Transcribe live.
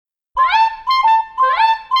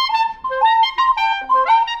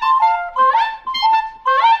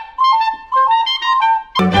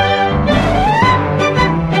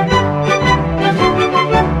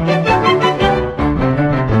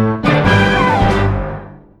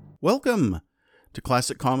Welcome to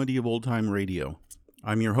Classic Comedy of Old Time Radio.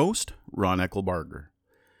 I'm your host, Ron Eckelbarger.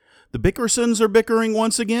 The Bickersons are bickering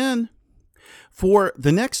once again. For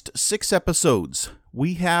the next 6 episodes,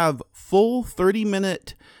 we have full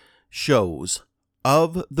 30-minute shows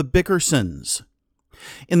of the Bickersons.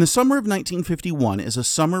 In the summer of 1951, as a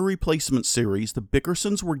summer replacement series, the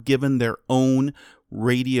Bickersons were given their own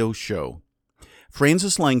radio show.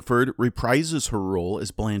 Frances Langford reprises her role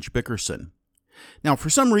as Blanche Bickerson. Now, for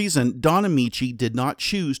some reason, Don Amici did not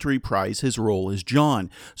choose to reprise his role as John,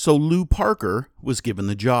 so Lou Parker was given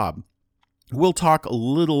the job. We'll talk a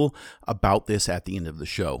little about this at the end of the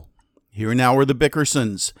show. Here now are the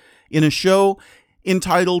Bickersons in a show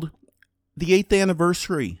entitled The 8th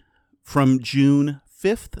Anniversary from June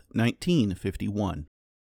 5th, 1951.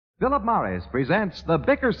 Philip Morris presents The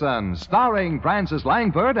Bickersons, starring Frances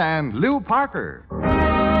Langford and Lou Parker.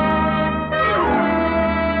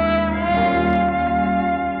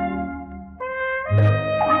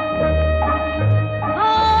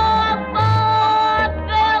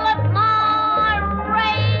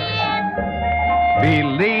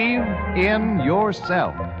 Believe in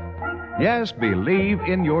yourself. Yes, believe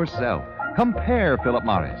in yourself. Compare Philip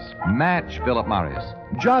Morris. Match Philip Morris.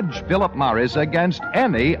 Judge Philip Morris against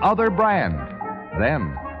any other brand.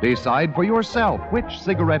 Then decide for yourself which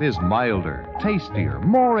cigarette is milder, tastier,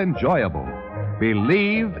 more enjoyable.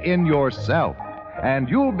 Believe in yourself, and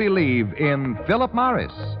you'll believe in Philip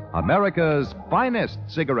Morris, America's finest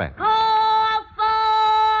cigarette.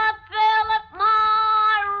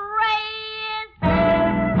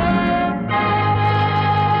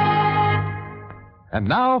 And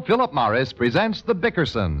now, Philip Morris presents The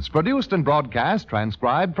Bickersons, produced and broadcast,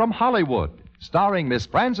 transcribed from Hollywood, starring Miss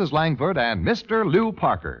Frances Langford and Mr. Lou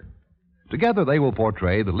Parker. Together they will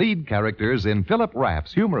portray the lead characters in Philip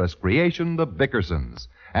Raff's humorous creation, The Bickersons.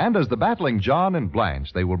 And as the battling John and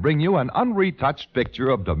Blanche, they will bring you an unretouched picture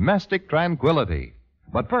of domestic tranquility.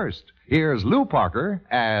 But first, here's Lou Parker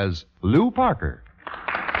as Lou Parker.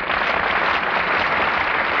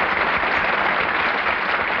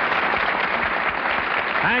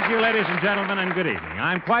 Thank you, ladies and gentlemen, and good evening.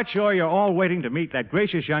 I'm quite sure you're all waiting to meet that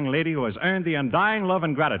gracious young lady who has earned the undying love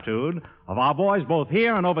and gratitude of our boys both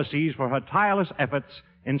here and overseas for her tireless efforts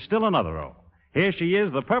in still another role. Here she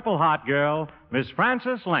is, the Purple Heart Girl, Miss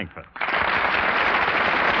Frances Langford.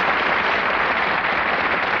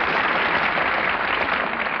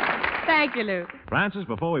 Thank you, Lou. Frances,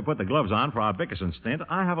 before we put the gloves on for our Bickerson stint,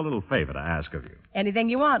 I have a little favor to ask of you. Anything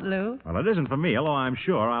you want, Lou. Well, it isn't for me, although I'm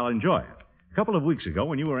sure I'll enjoy it. A couple of weeks ago,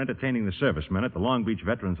 when you were entertaining the servicemen at the Long Beach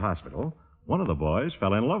Veterans Hospital, one of the boys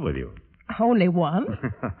fell in love with you. Only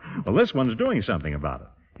one? Well, this one's doing something about it.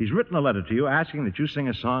 He's written a letter to you asking that you sing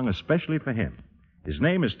a song especially for him. His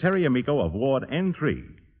name is Terry Amico of Ward N3.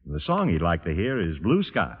 The song he'd like to hear is Blue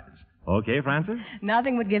Skies. Okay, Frances?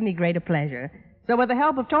 Nothing would give me greater pleasure. So with the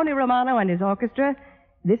help of Tony Romano and his orchestra,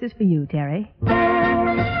 this is for you, Terry.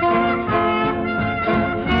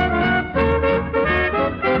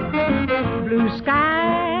 Blue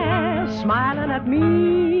skies smiling at me,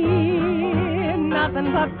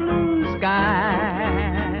 nothing but blue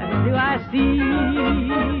skies do I see.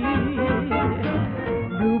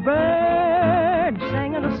 Bluebirds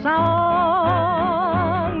singing a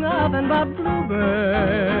song, nothing but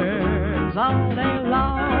bluebirds all day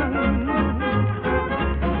long.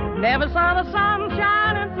 Never saw the sun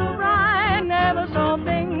shining so bright, never saw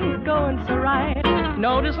things going so right.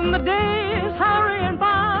 Noticing the days hurrying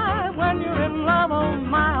by, when you're in love, oh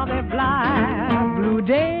my, how they fly. Blue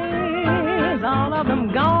days, all of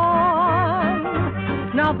them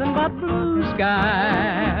gone, nothing but blue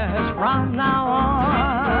skies from now on.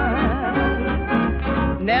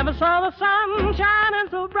 Never saw the sun shining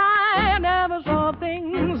so bright, never saw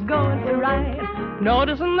things going so right.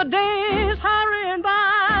 Noticing the days hurrying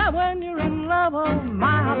by, when you're in love, oh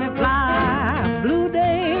my, how they fly. Blue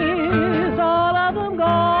days, all of them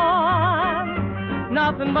gone,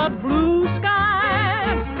 nothing but blue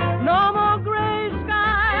skies, no more gray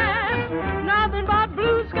skies, nothing but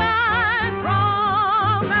blue skies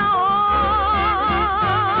from now on.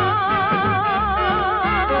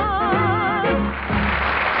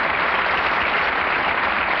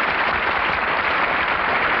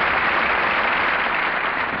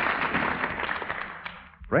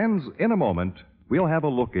 Friends, in a moment, we'll have a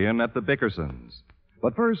look-in at the Bickersons.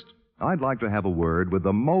 But first, I'd like to have a word with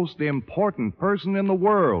the most important person in the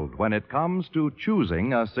world when it comes to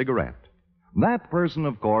choosing a cigarette. That person,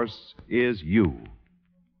 of course, is you.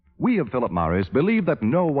 We of Philip Morris believe that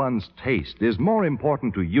no one's taste is more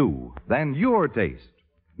important to you than your taste.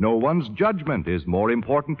 No one's judgment is more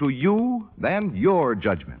important to you than your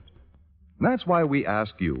judgment. That's why we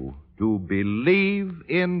ask you to believe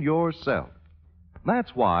in yourself.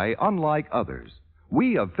 That's why, unlike others,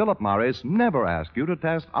 we of Philip Morris never ask you to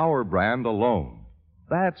test our brand alone.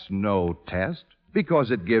 That's no test, because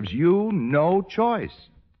it gives you no choice.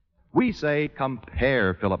 We say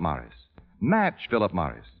compare Philip Morris, match Philip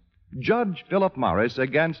Morris, judge Philip Morris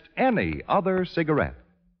against any other cigarette.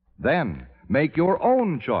 Then make your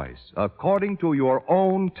own choice according to your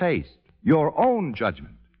own taste, your own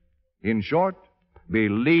judgment. In short,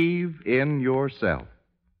 believe in yourself.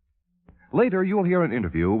 Later, you'll hear an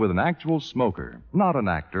interview with an actual smoker, not an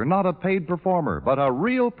actor, not a paid performer, but a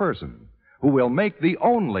real person who will make the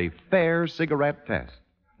only fair cigarette test,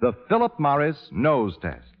 the Philip Morris nose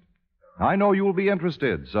test. I know you'll be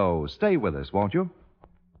interested, so stay with us, won't you?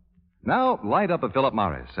 Now, light up a Philip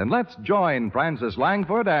Morris, and let's join Frances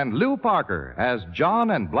Langford and Lou Parker as John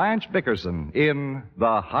and Blanche Bickerson in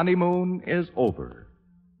The Honeymoon is Over.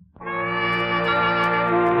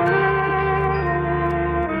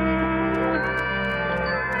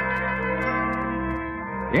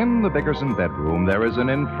 In the Bickerson bedroom, there is an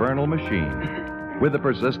infernal machine. With a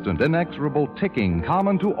persistent, inexorable ticking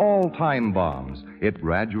common to all time bombs, it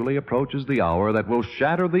gradually approaches the hour that will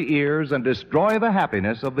shatter the ears and destroy the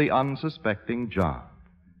happiness of the unsuspecting John.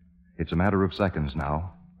 It's a matter of seconds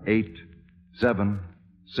now. 8, 7,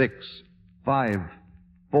 6, 5,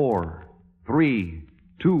 4, 3,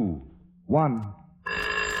 2, 1.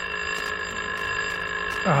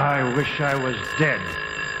 I wish I was dead.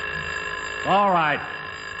 All right.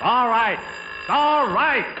 All right. All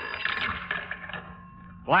right.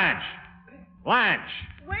 Blanche. Blanche.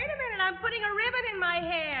 Wait a minute, I'm putting a ribbon in my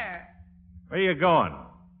hair. Where are you going? I'm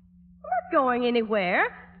not going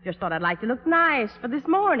anywhere. Just thought I'd like to look nice for this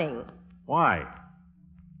morning. Why?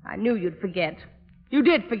 I knew you'd forget. You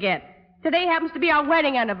did forget. Today happens to be our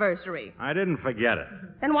wedding anniversary. I didn't forget it.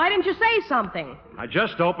 Then why didn't you say something? I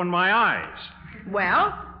just opened my eyes.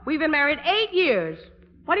 Well, we've been married 8 years.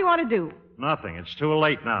 What do you want to do? Nothing. It's too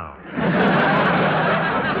late now.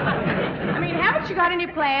 I mean, haven't you got any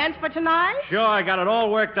plans for tonight? Sure, I got it all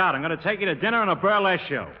worked out. I'm going to take you to dinner and a burlesque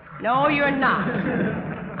show. No, you're not.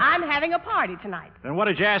 I'm having a party tonight. Then what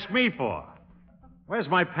did you ask me for? Where's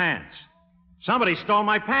my pants? Somebody stole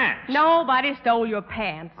my pants. Nobody stole your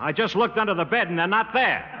pants. I just looked under the bed and they're not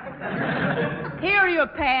there. Here are your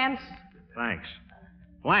pants. Thanks.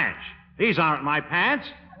 Blanche, these aren't my pants.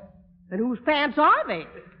 Then whose pants are they?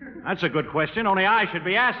 That's a good question. Only I should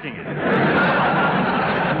be asking it.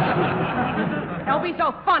 Don't be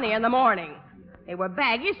so funny in the morning. They were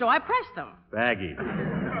baggy, so I pressed them. Baggy.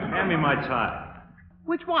 Hand me my tie.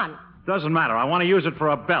 Which one? Doesn't matter. I want to use it for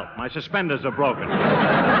a belt. My suspenders are broken.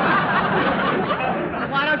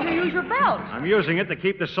 Why don't you use your belt? I'm using it to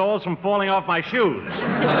keep the soles from falling off my shoes.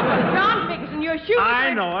 John Bickerson, your shoes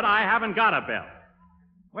I know it. I haven't got a belt.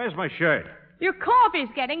 Where's my shirt? Your coffee's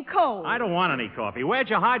getting cold. I don't want any coffee. Where'd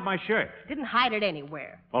you hide my shirt? Didn't hide it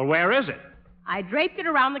anywhere. Well, where is it? I draped it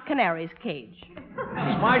around the canary's cage.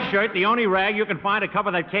 Is my shirt the only rag you can find to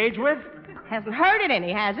cover that cage with? Hasn't hurt it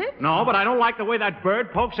any, has it? No, but I don't like the way that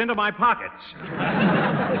bird pokes into my pockets.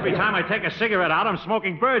 Every time I take a cigarette out, I'm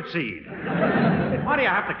smoking birdseed. Why do you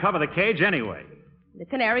have to cover the cage anyway? The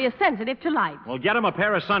canary is sensitive to light. Well, get him a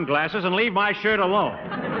pair of sunglasses and leave my shirt alone.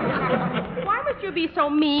 Why must you be so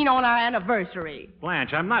mean on our anniversary?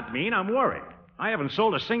 Blanche, I'm not mean. I'm worried. I haven't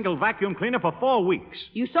sold a single vacuum cleaner for 4 weeks.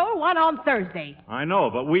 You sold one on Thursday. I know,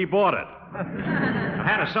 but we bought it. I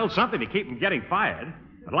had to sell something to keep from getting fired.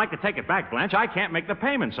 I'd like to take it back, Blanche. I can't make the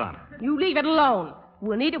payments on it. You leave it alone.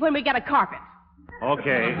 We'll need it when we get a carpet.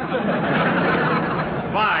 Okay.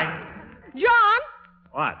 Bye. John!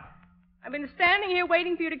 What? I've been standing here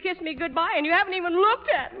waiting for you to kiss me goodbye, and you haven't even looked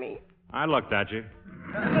at me. I looked at you.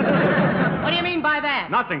 What do you mean by that?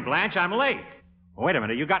 Nothing, Blanche. I'm late. Wait a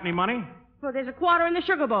minute. You got any money? Well, there's a quarter in the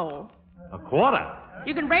sugar bowl. A quarter?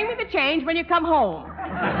 You can bring me the change when you come home.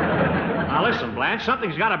 Now, listen, Blanche.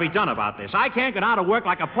 Something's got to be done about this. I can't get out of work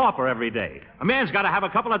like a pauper every day. A man's got to have a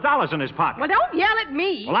couple of dollars in his pocket. Well, don't yell at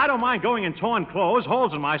me. Well, I don't mind going in torn clothes,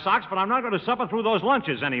 holes in my socks, but I'm not going to suffer through those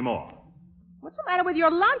lunches anymore. What's the matter with your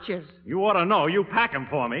lunches? You ought to know. You pack them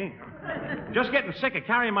for me. I'm just getting sick of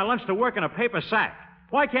carrying my lunch to work in a paper sack.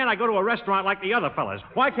 Why can't I go to a restaurant like the other fellas?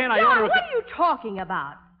 Why can't I John, order a... what are you talking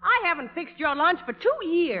about? I haven't fixed your lunch for 2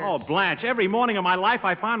 years. Oh, Blanche, every morning of my life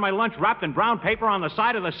I find my lunch wrapped in brown paper on the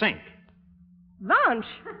side of the sink. Lunch?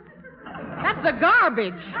 That's the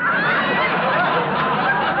garbage.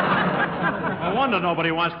 No wonder nobody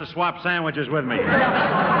wants to swap sandwiches with me.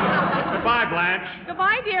 Goodbye, Blanche.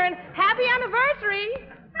 Goodbye, dear, and happy anniversary.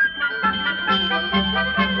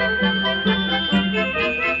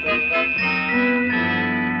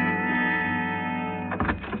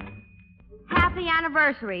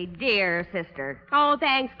 anniversary, dear sister. Oh,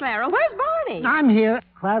 thanks, Clara. Where's Barney? I'm here.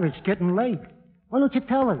 Clara's getting late. Why don't you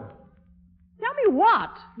tell her? Tell me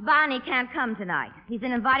what? Barney can't come tonight. He's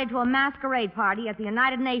been invited to a masquerade party at the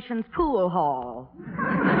United Nations pool hall.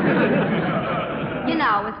 You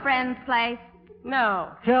know, his friend's place.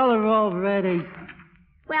 No. Tell her already.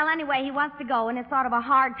 Well, anyway, he wants to go, and it's sort of a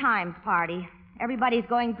hard times party. Everybody's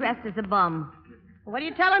going dressed as a bum. What are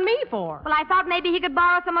you telling me for? Well, I thought maybe he could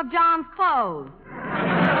borrow some of John's clothes.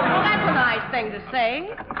 Well, that's a nice thing to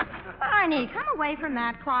say. Barney, come away from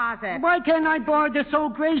that closet. Why can't I borrow this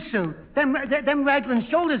old gray suit? Them raglan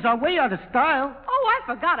shoulders are way out of style. Oh, I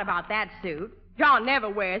forgot about that suit. John never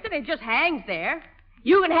wears it. It just hangs there.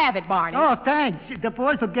 You can have it, Barney. Oh, thanks. The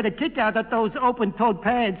boys will get a kick out of those open-toed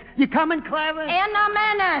pants. You coming, Clara? In a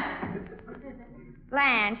minute.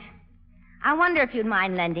 Blanche, I wonder if you'd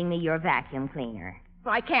mind lending me your vacuum cleaner.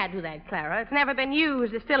 Well, I can't do that, Clara. It's never been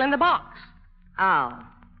used. It's still in the box. Oh.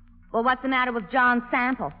 Well, what's the matter with John's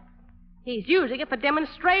sample? He's using it for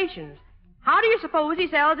demonstrations. How do you suppose he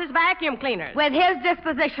sells his vacuum cleaners? With his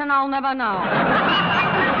disposition, I'll never know.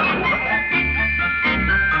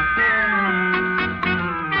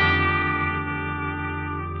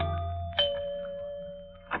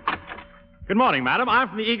 Good morning, madam. I'm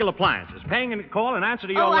from the Eagle Appliances, paying a call in answer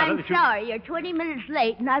to your letter I'm that you... sorry. You're 20 minutes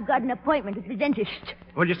late, and I've got an appointment at the dentist.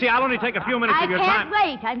 Well, you see, I'll only take a few minutes I of your can't time.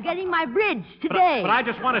 wait. I'm getting my bridge today. But I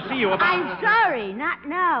just want to see you about... I'm sorry. Not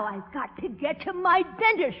now. I've got to get to my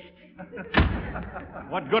dentist.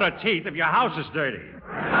 What good are teeth if your house is dirty?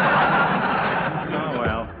 Oh,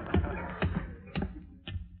 well.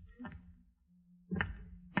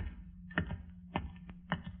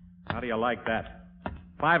 How do you like that?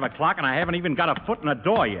 5 o'clock and I haven't even got a foot in the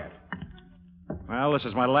door yet. Well, this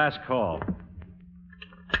is my last call.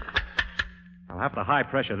 I'll have to high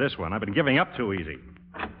pressure this one. I've been giving up too easy.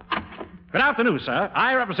 Good afternoon, sir.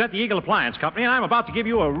 I represent the Eagle Appliance Company, and I'm about to give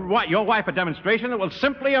you your wife a demonstration that will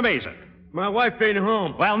simply amaze her. My wife ain't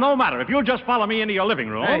home. Well, no matter. If you'll just follow me into your living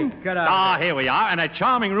room. Hey, get out of here we are, and a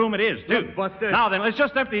charming room it is, too. Look, Buster. Now then, let's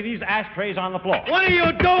just empty these ashtrays on the floor. What are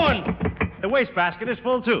you doing? The wastebasket is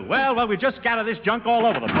full, too. Well, we just scatter this junk all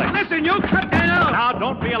over the place. Listen, you cut that out. Now,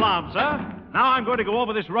 don't be alarmed, sir. Now I'm going to go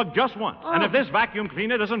over this rug just once. And if this vacuum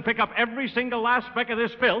cleaner doesn't pick up every single last speck of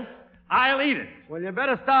this filth, I'll eat it. Well, you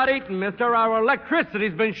better start eating, mister. Our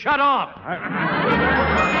electricity's been shut off.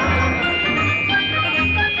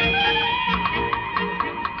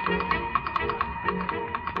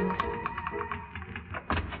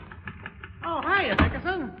 Oh, hiya,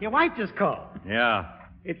 Dickerson. Your wife just called. Yeah.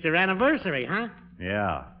 It's your anniversary, huh?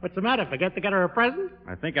 Yeah. What's the matter? Forget to get her a present?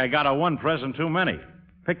 I think I got her one present too many.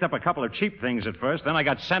 Picked up a couple of cheap things at first, then I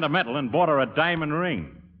got sentimental and bought her a diamond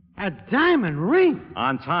ring. A diamond ring?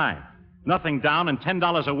 On time. Nothing down and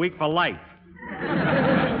 $10 a week for life.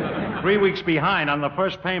 3 weeks behind on the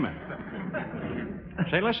first payment.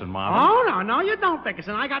 Say, listen, Marvin. Oh, no, you don't,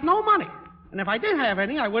 Dickerson. I got no money. And if I did have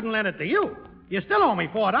any, I wouldn't lend it to you. You still owe me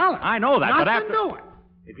 $4. I know that, but Nothing after... doing.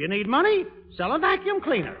 If you need money, sell a vacuum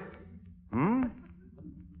cleaner. Hmm?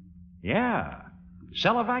 Yeah.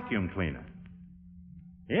 Sell a vacuum cleaner.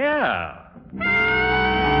 Yeah.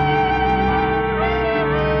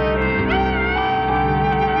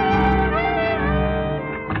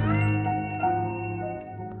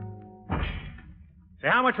 Say,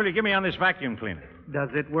 how much will you give me on this vacuum cleaner? Does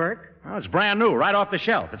it work? Well, it's brand new, right off the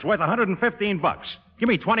shelf. It's worth $115. Give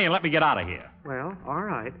me 20 and let me get out of here. Well, all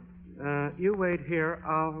right. You wait here.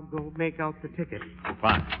 I'll go make out the ticket.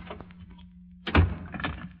 Fine.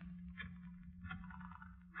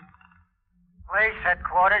 Police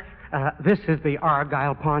headquarters. This is the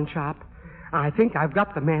Argyle pawn shop. I think I've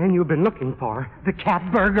got the man you've been looking for, the cat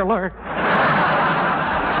burglar.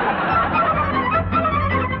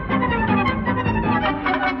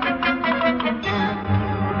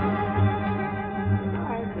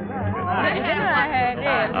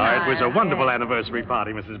 It was a wonderful anniversary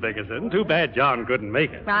party, Mrs. Bickerson. Too bad John couldn't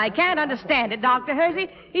make it. I can't understand it, Dr. Hersey.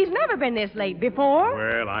 He's never been this late before.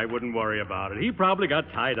 Well, I wouldn't worry about it. He probably got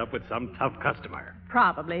tied up with some tough customer.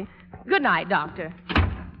 Probably. Good night, Doctor.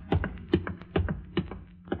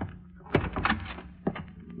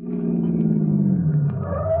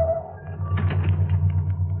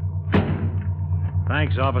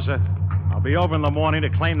 Thanks, officer. I'll be over in the morning to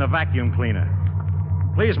claim the vacuum cleaner.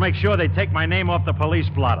 Please make sure they take my name off the police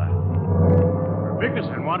blotter.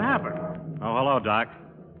 Bickerson, what happened? Oh, hello, Doc.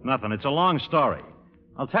 Nothing. It's a long story.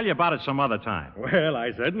 I'll tell you about it some other time. Well,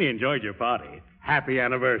 I certainly enjoyed your party. Happy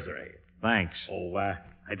anniversary. Thanks. Oh, I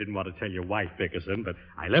didn't want to tell your wife, Bickerson, but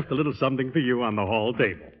I left a little something for you on the hall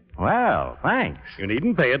table. Well, thanks. You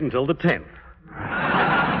needn't pay it until the 10th.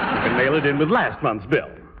 You can can mail it in with last month's bill.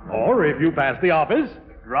 Or if you pass the office,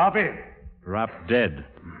 drop in. Drop dead.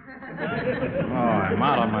 Oh, I'm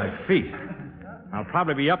out on my feet. I'll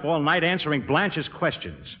probably be up all night answering Blanche's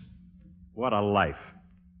questions. What a life.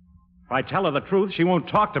 If I tell her the truth, she won't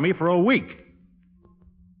talk to me for a week.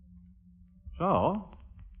 So,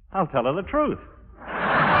 I'll tell her the truth.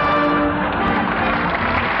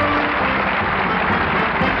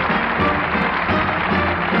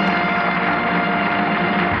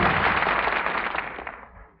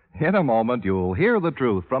 In a moment, you'll hear the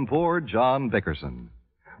truth from poor John Bickerson.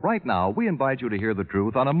 Right now, we invite you to hear the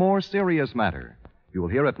truth on a more serious matter. You'll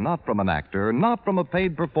hear it not from an actor, not from a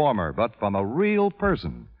paid performer, but from a real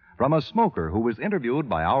person, from a smoker who was interviewed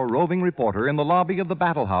by our roving reporter in the lobby of the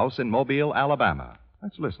Battle House in Mobile, Alabama.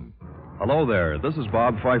 Let's listen. Hello there. This is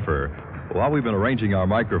Bob Pfeiffer. While we've been arranging our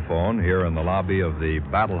microphone here in the lobby of the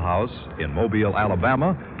Battle House in Mobile,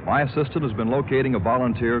 Alabama, my assistant has been locating a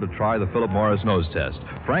volunteer to try the Philip Morris nose test.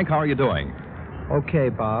 Frank, how are you doing? Okay,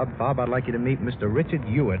 Bob. Bob, I'd like you to meet Mr. Richard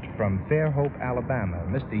Hewitt from Fairhope, Alabama.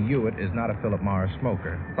 Mr. Hewitt is not a Philip Morris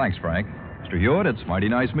smoker. Thanks, Frank. Mr. Hewitt, it's mighty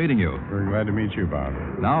nice meeting you. We're glad to meet you, Bob.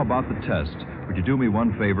 Now about the test. Would you do me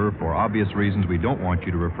one favor? For obvious reasons, we don't want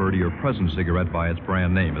you to refer to your present cigarette by its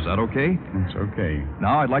brand name. Is that okay? It's okay.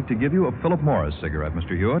 Now, I'd like to give you a Philip Morris cigarette,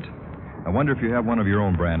 Mr. Hewitt. I wonder if you have one of your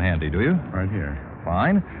own brand handy, do you? Right here.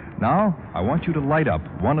 Fine. Now, I want you to light up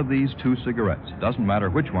one of these two cigarettes. Doesn't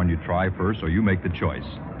matter which one you try first, so you make the choice.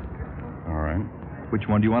 All right. Which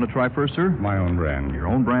one do you want to try first, sir? My own brand. Your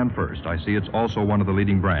own brand first. I see it's also one of the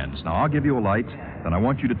leading brands. Now, I'll give you a light, then I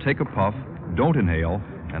want you to take a puff, don't inhale,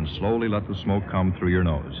 and slowly let the smoke come through your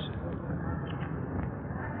nose.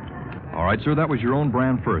 All right, sir, that was your own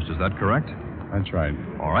brand first. Is that correct? That's right.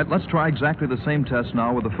 All right, let's try exactly the same test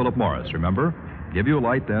now with the Philip Morris. Remember? Give you a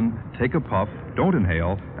light, then take a puff, don't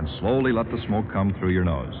inhale, and slowly let the smoke come through your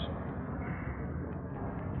nose.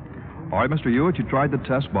 All right, Mr. Hewitt, you tried the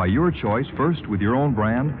test by your choice, first with your own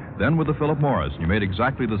brand, then with the Philip Morris. You made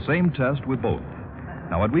exactly the same test with both.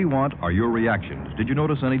 Now, what we want are your reactions. Did you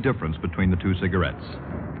notice any difference between the two cigarettes?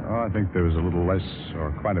 Oh, I think there was a little less,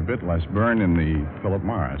 or quite a bit less burn in the Philip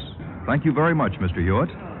Morris. Thank you very much, Mr.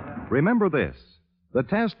 Hewitt. Remember this. The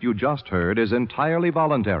test you just heard is entirely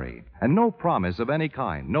voluntary, and no promise of any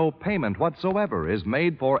kind, no payment whatsoever is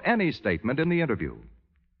made for any statement in the interview.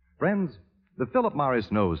 Friends, the Philip Morris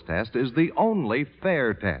nose test is the only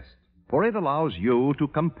fair test, for it allows you to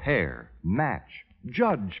compare, match,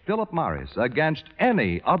 judge Philip Morris against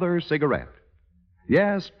any other cigarette.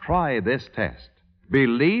 Yes, try this test.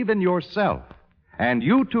 Believe in yourself, and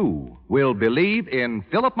you too will believe in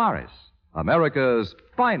Philip Morris, America's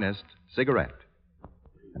finest cigarette.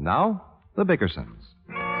 And now, the Bickersons.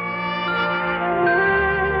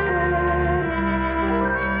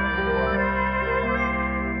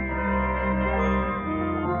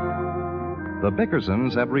 The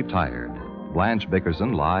Bickersons have retired. Blanche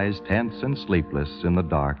Bickerson lies tense and sleepless in the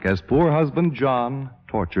dark as poor husband John,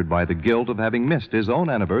 tortured by the guilt of having missed his own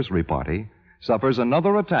anniversary party, suffers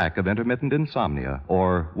another attack of intermittent insomnia,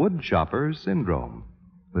 or woodchopper's syndrome.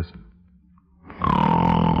 Listen.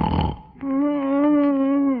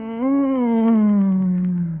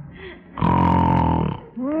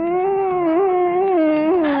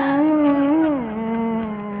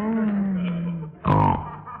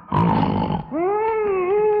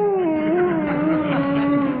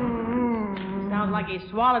 Sounds like he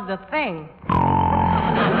swallowed the thing.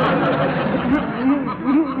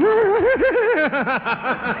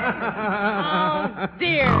 Oh,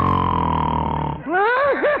 dear.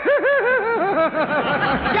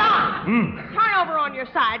 John! Turn over on your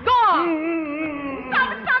side. Go on!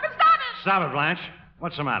 Stop it, stop it, stop it! Stop it, Blanche.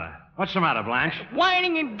 What's the matter? What's the matter, Blanche?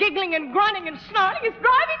 Whining and giggling and grunting and snorting is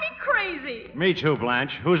driving me crazy. Me too,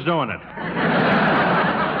 Blanche. Who's doing it?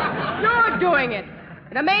 You're doing it.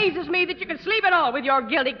 It amazes me that you can sleep at all with your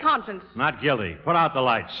guilty conscience. Not guilty. Put out the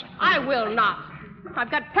lights. I will not.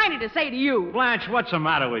 I've got plenty to say to you. Blanche, what's the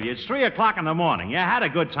matter with you? It's 3 o'clock in the morning. You had a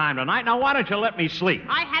good time tonight. Now, why don't you let me sleep?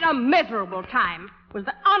 I had a miserable time. It was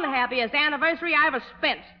the unhappiest anniversary I ever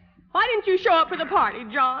spent. Why didn't you show up for the party,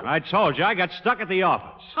 John? I told you I got stuck at the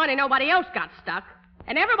office. Honey, nobody else got stuck.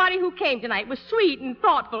 And everybody who came tonight was sweet and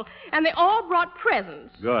thoughtful, and they all brought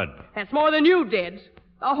presents. Good. That's more than you did.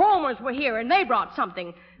 The Homers were here, and they brought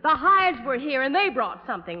something. The Hydes were here, and they brought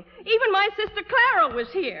something. Even my sister Clara was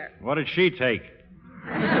here. What did she take?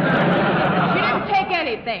 She didn't take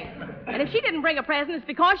anything. And if she didn't bring a present, it's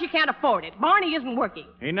because she can't afford it. Barney isn't working.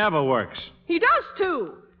 He never works. He does,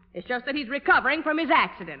 too. It's just that he's recovering from his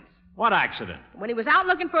accident. What accident? When he was out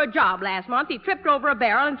looking for a job last month, he tripped over a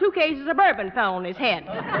barrel and 2 cases of bourbon fell on his head.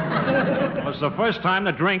 It was the first time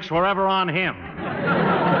the drinks were ever on him.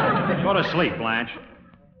 Go to sleep, Blanche.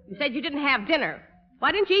 You said you didn't have dinner.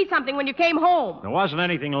 Why didn't you eat something when you came home? There wasn't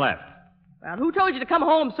anything left. Well, who told you to come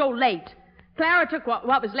home so late? Clara took what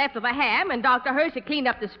was left of the ham, and Dr. Hersey cleaned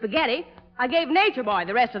up the spaghetti. I gave Nature Boy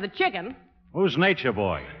the rest of the chicken. Who's Nature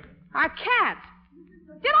Boy? Our cat.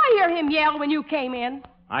 Did I hear him yell when you came in?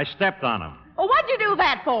 I stepped on him. Well, what'd you do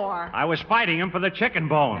that for? I was fighting him for the chicken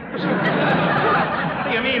bones. What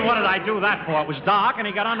do you mean, what did I do that for? It was dark, and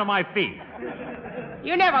he got under my feet.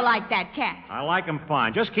 You never liked that cat. I like him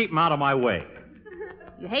fine. Just keep him out of my way.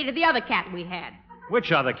 You hated the other cat we had.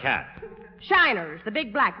 Which other cat? Shiners, the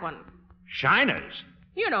big black one. Shiners?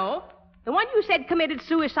 You know, the one you said committed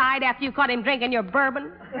suicide after you caught him drinking your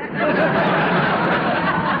bourbon.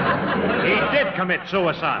 He did commit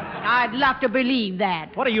suicide. I'd love to believe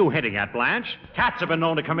that. What are you hitting at, Blanche? Cats have been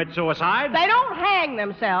known to commit suicide. They don't hang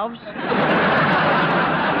themselves.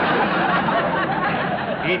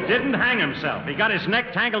 He didn't hang himself. He got his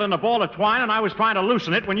neck tangled in a ball of twine, and I was trying to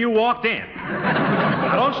loosen it when you walked in.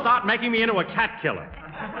 Now, don't start making me into a cat killer.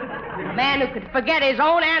 A man who could forget his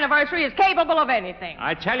own anniversary is capable of anything.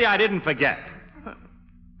 I tell you, I didn't forget.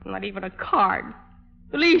 Not even a card.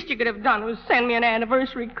 The least you could have done was send me an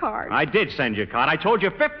anniversary card. I did send you a card. I told you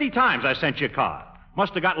 50 times I sent you a card.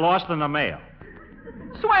 Must have got lost in the mail.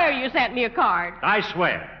 Swear you sent me a card. I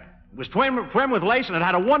swear. It was trim with lace, and it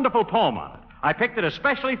had a wonderful poem on it. I picked it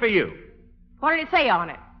especially for you. What did it say on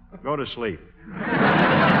it? Go to sleep.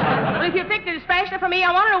 Well, if you picked it especially for me,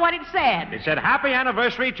 I want to know what it said. It said, happy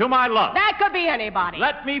anniversary to my love. That could be anybody.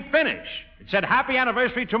 Let me finish. It said, happy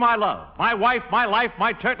anniversary to my love. My wife, my life,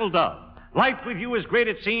 my turtle dove. Life with you is great,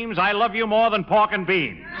 it seems. I love you more than pork and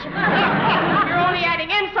beans. You're only adding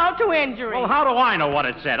insult to injury. Well, how do I know what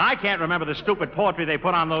it said? I can't remember the stupid poetry they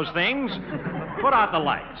put on those things. Put out the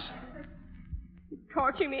lights. You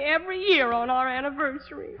torture me every year on our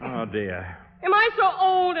anniversary. Oh, dear. Am I so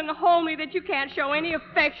old and homely that you can't show any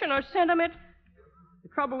affection or sentiment? The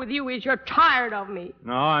trouble with you is you're tired of me.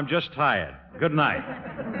 No, I'm just tired. Good night.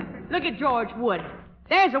 Look at George Wood.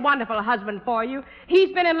 There's a wonderful husband for you.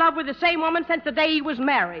 He's been in love with the same woman since the day he was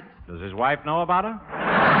married. Does his wife know about her?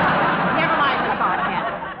 Never mind the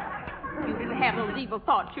sarcasm. If you didn't have those evil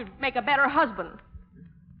thoughts, you'd make a better husband.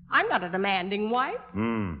 I'm not a demanding wife.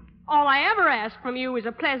 All I ever ask from you is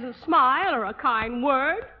a pleasant smile or a kind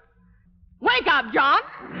word. Wake up, John.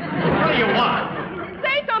 What do you want?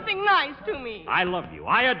 Say something nice to me. I love you.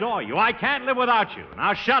 I adore you. I can't live without you.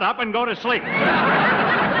 Now shut up and go to sleep.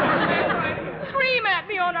 Scream at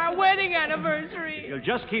me on our wedding anniversary. You'll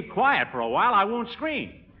just keep quiet for a while. I won't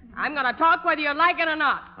scream. I'm going to talk whether you like it or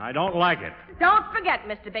not. I don't like it. Don't forget,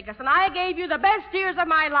 Mr. Bickerson, I gave you the best years of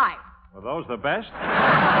my life. Were those the best?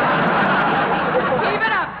 Keep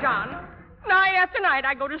it up, John. Night after night,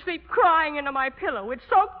 I go to sleep crying into my pillow. It's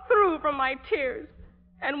soaked through from my tears.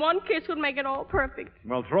 And one kiss would make it all perfect.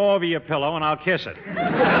 Well, throw over your pillow and I'll kiss it. You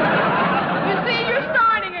see, you're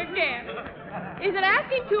starting again. Is it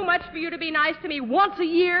asking too much for you to be nice to me once a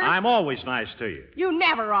year? I'm always nice to you. You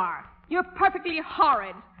never are. You're perfectly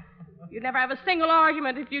horrid. You'd never have a single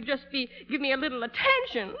argument if you'd just give me a little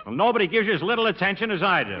attention. Well, nobody gives you as little attention as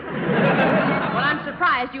I do. Well, I'm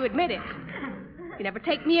surprised you admit it. You never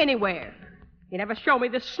take me anywhere. You never show me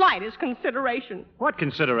the slightest consideration. What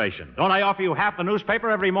consideration? Don't I offer you half the newspaper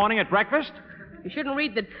every morning at breakfast? You shouldn't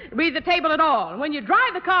read the table at all. And when you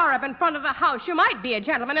drive the car up in front of the house, you might be a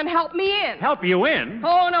gentleman and help me in. Help you in?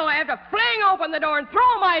 Oh, no, I have to fling open the door and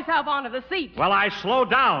throw myself onto the seat. Well, I slow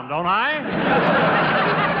down, don't I?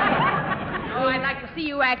 Oh, I'd like to see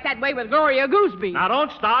you act that way with Gloria Gooseby. Now,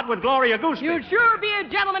 don't start with Gloria Gooseby. You'd sure be a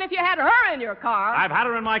gentleman if you had her in your car. I've had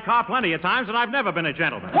her in my car plenty of times, and I've never been a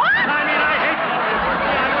gentleman. What? I mean, I hate Gloria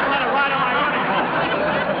Gooseby. I wouldn't let her ride on my running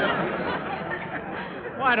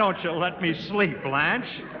home. Why don't you let me sleep,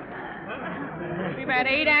 Blanche? We've had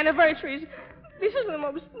 8 anniversaries. This is the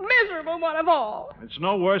most miserable one of all. It's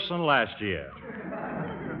no worse than last year.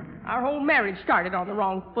 Our whole marriage started on the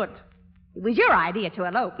wrong foot. It was your idea to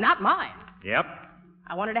elope, not mine. Yep.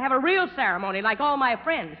 I wanted to have a real ceremony like all my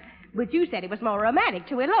friends, but you said it was more romantic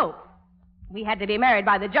to elope. We had to be married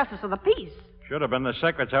by the Justice of the Peace. Should have been the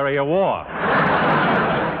Secretary of War.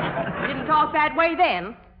 You didn't talk that way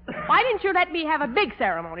then. Why didn't you let me have a big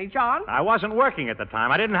ceremony, John? I wasn't working at the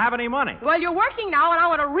time. I didn't have any money. Well, you're working now, and I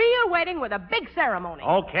want a real wedding with a big ceremony.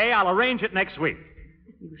 Okay, I'll arrange it next week.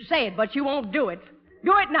 You say it, but you won't do it.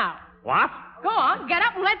 Do it now. What? Go on, get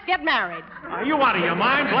up and let's get married. Are you out of your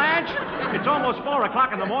mind, Blanche? It's almost 4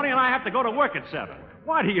 o'clock in the morning, and I have to go to work at 7.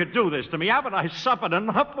 Why do you do this to me? Haven't I suffered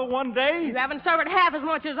enough for one day? You haven't suffered half as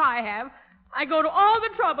much as I have. I go to all the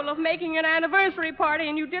trouble of making an anniversary party,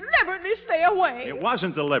 and you deliberately stay away. It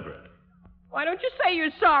wasn't deliberate. Why don't you say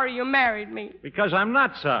you're sorry you married me? Because I'm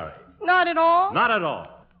not sorry. Not at all? Not at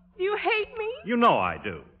all. Do you hate me? You know I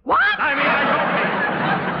do. What? I mean,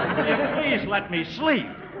 I don't hate you. Will you please let me sleep?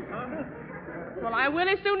 Well, I will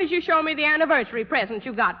as soon as you show me the anniversary present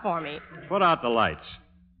you got for me. Put out the lights.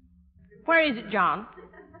 Where is it, John?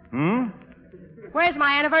 Where's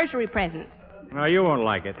my anniversary present? No, you won't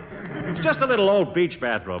like it. It's just a little old beach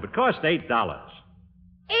bathrobe. It cost $8.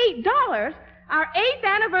 $8? Our 8th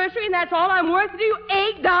anniversary, and that's all I'm worth to you?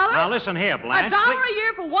 $8? Now, listen here, Blanche. $1 a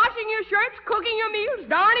year for washing your shirts, cooking your meals,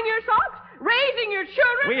 darning your socks, raising your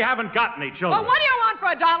children? We haven't got any children. Well, what do you want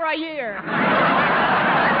for $1 a year?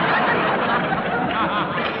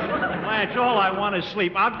 Blanche, all I want is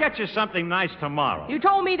sleep. I'll get you something nice tomorrow. You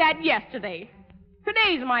told me that yesterday.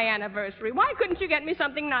 Today's my anniversary. Why couldn't you get me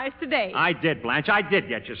something nice today? I did, Blanche. I did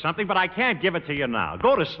get you something, but I can't give it to you now.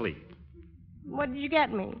 Go to sleep. What did you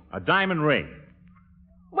get me? A diamond ring.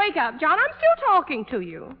 Wake up, John. I'm still talking to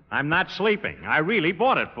you. I'm not sleeping. I really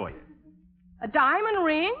bought it for you. A diamond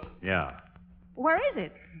ring? Yeah. Where is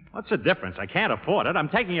it? What's the difference? I can't afford it. I'm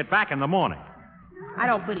taking it back in the morning. I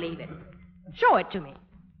don't believe it. Show it to me.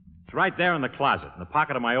 It's right there in the closet, in the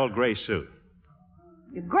pocket of my old gray suit.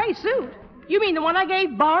 Your gray suit? You mean the one I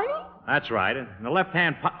gave Barney? That's right. In the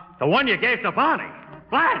left-hand the one you gave to Barney.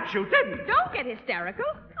 Blanche, you didn't. Don't get hysterical.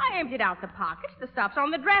 I emptied out the pockets. The stuff's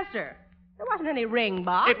on the dresser. There wasn't any ring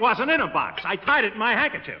box. It wasn't in a box. I tied it in my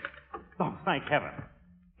handkerchief. Oh, thank heaven.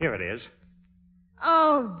 Here it is.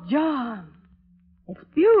 Oh, John. It's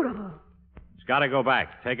beautiful. It's got to go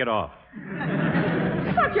back. Take it off.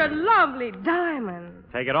 Such a lovely diamond.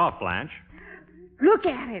 Take it off, Blanche. Look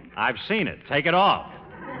at it. I've seen it. Take it off.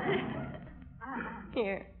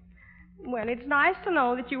 Here. Well, it's nice to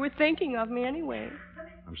know that you were thinking of me anyway.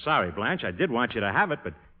 I'm sorry, Blanche. I did want you to have it,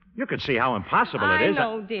 but you could see how impossible it is. I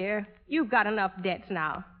know, dear. You've got enough debts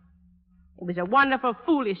now. It was a wonderful,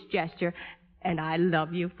 foolish gesture, and I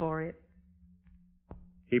love you for it.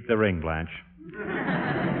 Keep the ring, Blanche.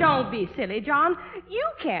 Don't be silly, John. You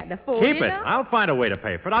can't afford it. Keep it. I'll find a way to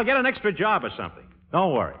pay for it. I'll get an extra job or something.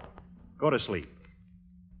 Don't worry. Go to sleep.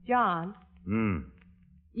 John.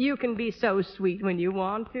 You can be so sweet when you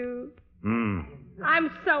want to.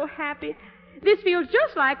 I'm so happy. This feels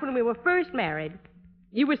just like when we were first married.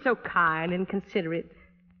 You were so kind and considerate.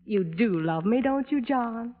 You do love me, don't you,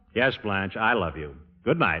 John? Yes, Blanche, I love you.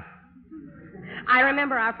 Good night. I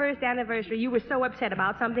remember our first anniversary. You were so upset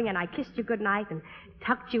about something, and I kissed you good night and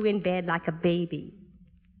tucked you in bed like a baby.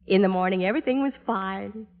 In the morning, everything was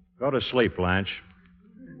fine. Go to sleep, Blanche.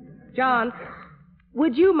 John,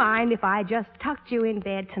 would you mind if I just tucked you in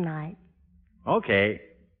bed tonight? Okay.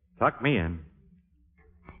 Tuck me in.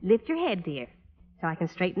 Lift your head, dear, so I can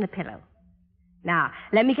straighten the pillow. Now,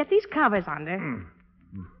 let me get these covers under.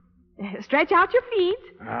 Stretch out your feet.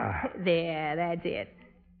 There, that's it.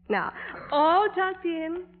 Now, all tucked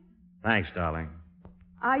in. Thanks, darling.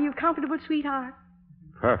 Are you comfortable, sweetheart?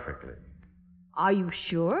 Perfectly. Are you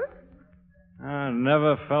sure? I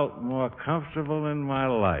never felt more comfortable in my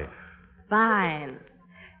life. Fine.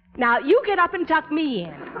 Now, you get up and tuck me in.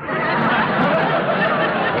 Good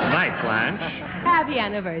night, Blanche. Happy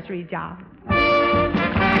anniversary, John.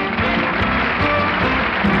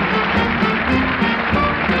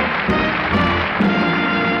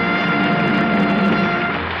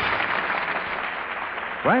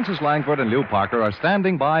 Frances Langford and Lew Parker are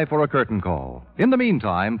standing by for a curtain call. In the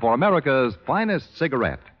meantime, for America's finest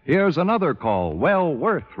cigarette, here's another call well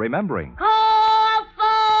worth remembering. Call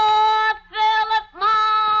for Philip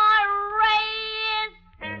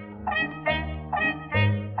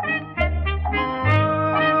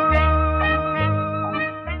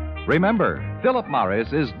Morris. Remember, Philip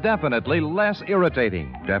Morris is definitely less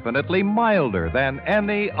irritating, definitely milder than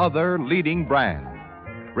any other leading brand.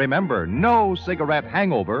 Remember, no cigarette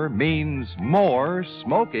hangover means more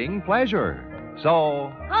smoking pleasure. So,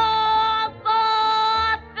 call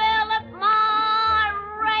for Philip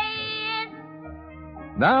Morris.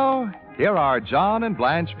 Now, here are John and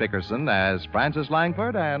Blanche Bickerson as Frances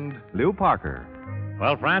Langford and Lew Parker.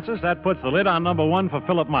 Well, Francis, that puts the lid on number one for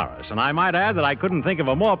Philip Morris. And I might add that I couldn't think of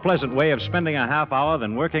a more pleasant way of spending a half hour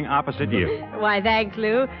than working opposite you. Why, thanks,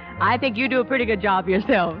 Lew. I think you do a pretty good job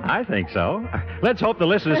yourself. I think so. Let's hope the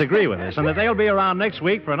listeners agree with us and that they'll be around next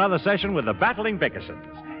week for another session with the Battling Bickersons.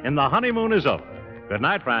 And the honeymoon is over. Good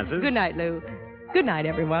night, Francis. Good night, Lew. Good night,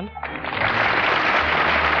 everyone.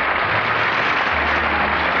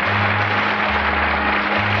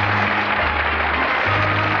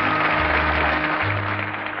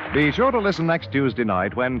 Be sure to listen next Tuesday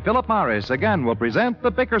night when Philip Morris again will present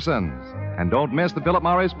The Bickersons. And don't miss the Philip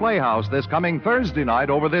Morris Playhouse this coming Thursday night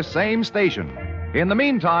over this same station. In the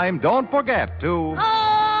meantime, don't forget to...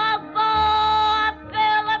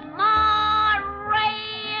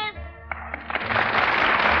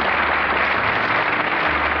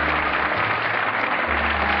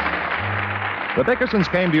 The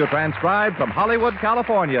Bickersons came to you transcribed from Hollywood,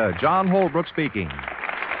 California. John Holbrook speaking.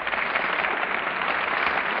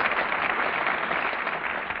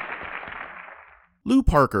 Lew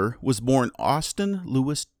Parker was born Austin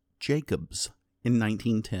Louis Jacobs in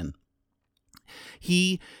 1910.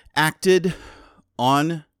 He acted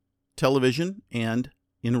on television and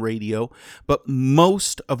in radio, but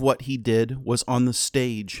most of what he did was on the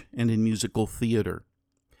stage and in musical theater.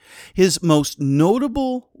 His most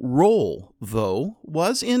notable role, though,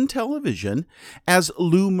 was in television as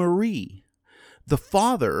Lou Marie, the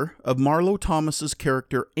father of Marlo Thomas's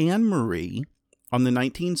character Anne Marie on the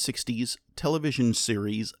 1960s television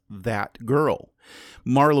series That Girl.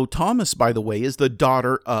 Marlo Thomas, by the way, is the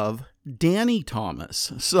daughter of Danny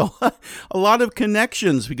Thomas. So a lot of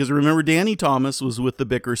connections, because remember, Danny Thomas was with the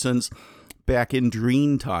Bickersons back in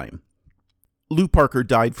Dreamtime. Lew Parker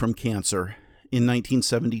died from cancer in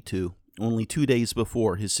 1972, only 2 days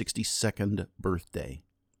before his 62nd birthday.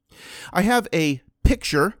 I have a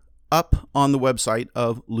picture up on the website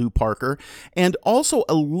of Lew Parker, and also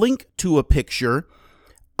a link to a picture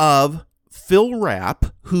of Phil Rapp,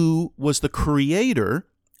 who was the creator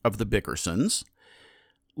of the Bickersons,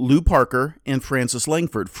 Lew Parker, and Frances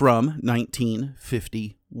Langford from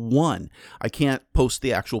 1951. I can't post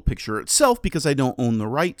the actual picture itself because I don't own the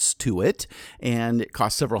rights to it, and it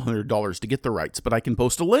costs several $100s to get the rights, but I can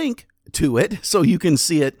post a link to it so you can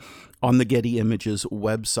see it on the Getty Images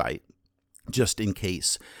website, just in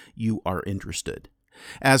case you are interested.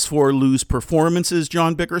 As for Lew's performance as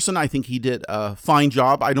John Bickerson, I think he did a fine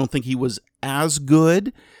job. I don't think he was as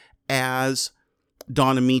good as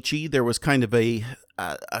Don Amici. There was kind of a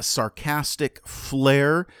sarcastic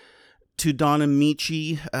flair to Don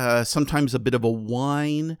Amici, sometimes a bit of a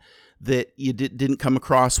whine that you didn't come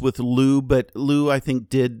across with Lew, but Lew, I think,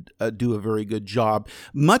 did do a very good job.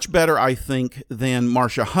 Much better, I think, than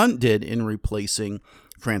Marcia Hunt did in replacing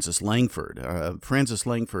Frances Langford. Frances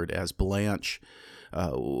Langford as Blanche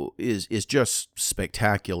is just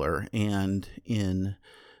spectacular, and in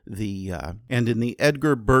the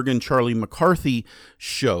Edgar Bergen, Charlie McCarthy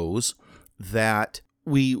shows that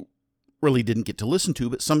we really didn't get to listen to,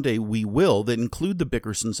 but someday we will, that include the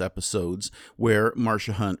Bickersons episodes where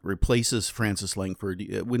Marcia Hunt replaces Frances Langford.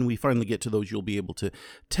 When we finally get to those, you'll be able to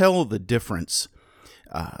tell the difference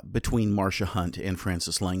between Marcia Hunt and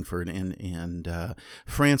Frances Langford, and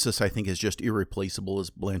Frances, I think, is just irreplaceable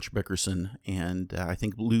as Blanche Bickerson, and I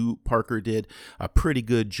think Lew Parker did a pretty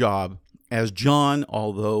good job as John,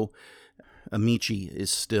 although Amici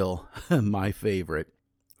is still my favorite.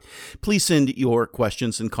 Please send your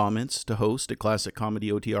questions and comments to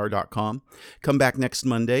host@classiccomedyotr.com. Come back next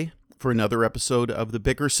Monday for another episode of The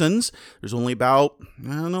Bickersons. There's only about,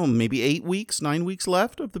 maybe 9 weeks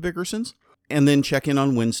left of The Bickersons. And then check in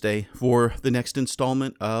on Wednesday for the next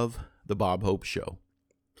installment of The Bob Hope Show.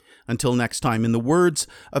 Until next time, in the words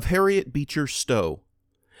of Harriet Beecher Stowe,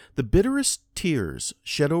 the bitterest tears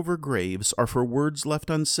shed over graves are for words left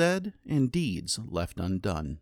unsaid and deeds left undone.